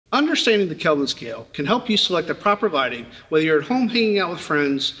Understanding the Kelvin scale can help you select the proper lighting whether you're at home hanging out with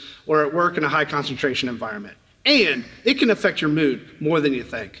friends or at work in a high concentration environment. And it can affect your mood more than you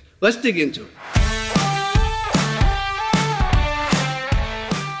think. Let's dig into it.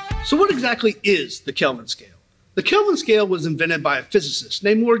 So what exactly is the Kelvin scale? The Kelvin scale was invented by a physicist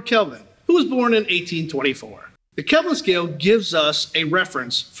named Lord Kelvin, who was born in 1824. The Kelvin scale gives us a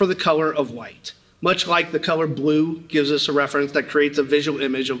reference for the color of light. Much like the color blue gives us a reference that creates a visual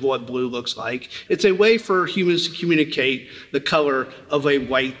image of what blue looks like, it's a way for humans to communicate the color of a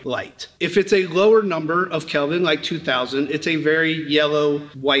white light. If it's a lower number of Kelvin, like 2000, it's a very yellow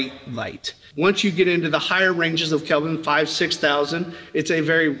white light. Once you get into the higher ranges of Kelvin, 5,000, 6,000, it's a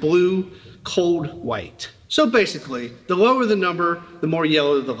very blue, cold white. So basically, the lower the number, the more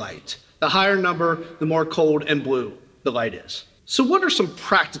yellow the light. The higher number, the more cold and blue the light is. So what are some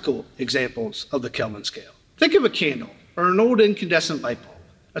practical examples of the Kelvin scale? Think of a candle or an old incandescent light bulb.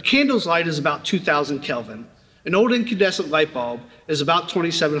 A candle's light is about 2000 Kelvin. An old incandescent light bulb is about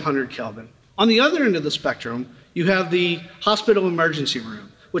 2700 Kelvin. On the other end of the spectrum, you have the hospital emergency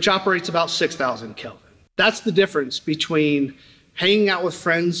room, which operates about 6000 Kelvin. That's the difference between hanging out with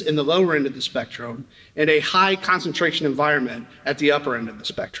friends in the lower end of the spectrum and a high concentration environment at the upper end of the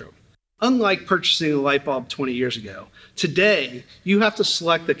spectrum. Unlike purchasing a light bulb 20 years ago, today you have to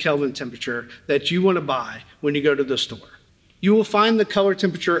select the Kelvin temperature that you want to buy when you go to the store. You will find the color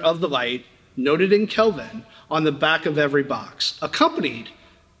temperature of the light, noted in Kelvin, on the back of every box, accompanied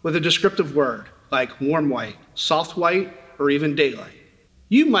with a descriptive word like warm white, soft white, or even daylight.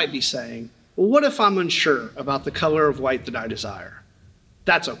 You might be saying, well, what if I'm unsure about the color of white that I desire?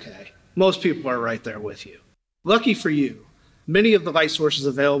 That's okay. Most people are right there with you. Lucky for you, many of the light sources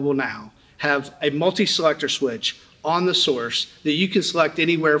available now have a multi-selector switch on the source that you can select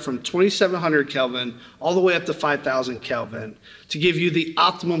anywhere from 2700 Kelvin all the way up to 5000 Kelvin to give you the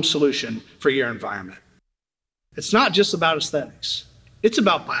optimum solution for your environment. It's not just about aesthetics. It's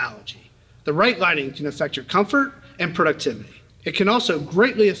about biology. The right lighting can affect your comfort and productivity. It can also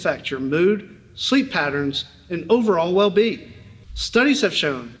greatly affect your mood, sleep patterns, and overall well-being. Studies have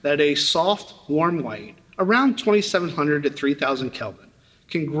shown that a soft, warm white around 2700 to 3000 Kelvin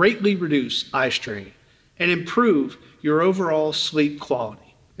can greatly reduce eye strain and improve your overall sleep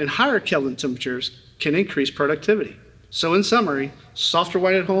quality. And higher Kelvin temperatures can increase productivity. So in summary, softer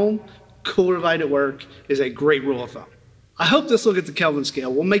white at home, cooler light at work is a great rule of thumb. I hope this look at the Kelvin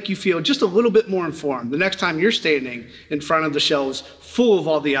scale will make you feel just a little bit more informed the next time you're standing in front of the shelves full of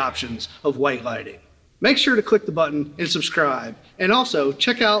all the options of white lighting. Make sure to click the button and subscribe, and also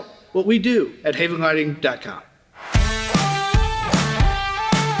check out what we do at havenlighting.com.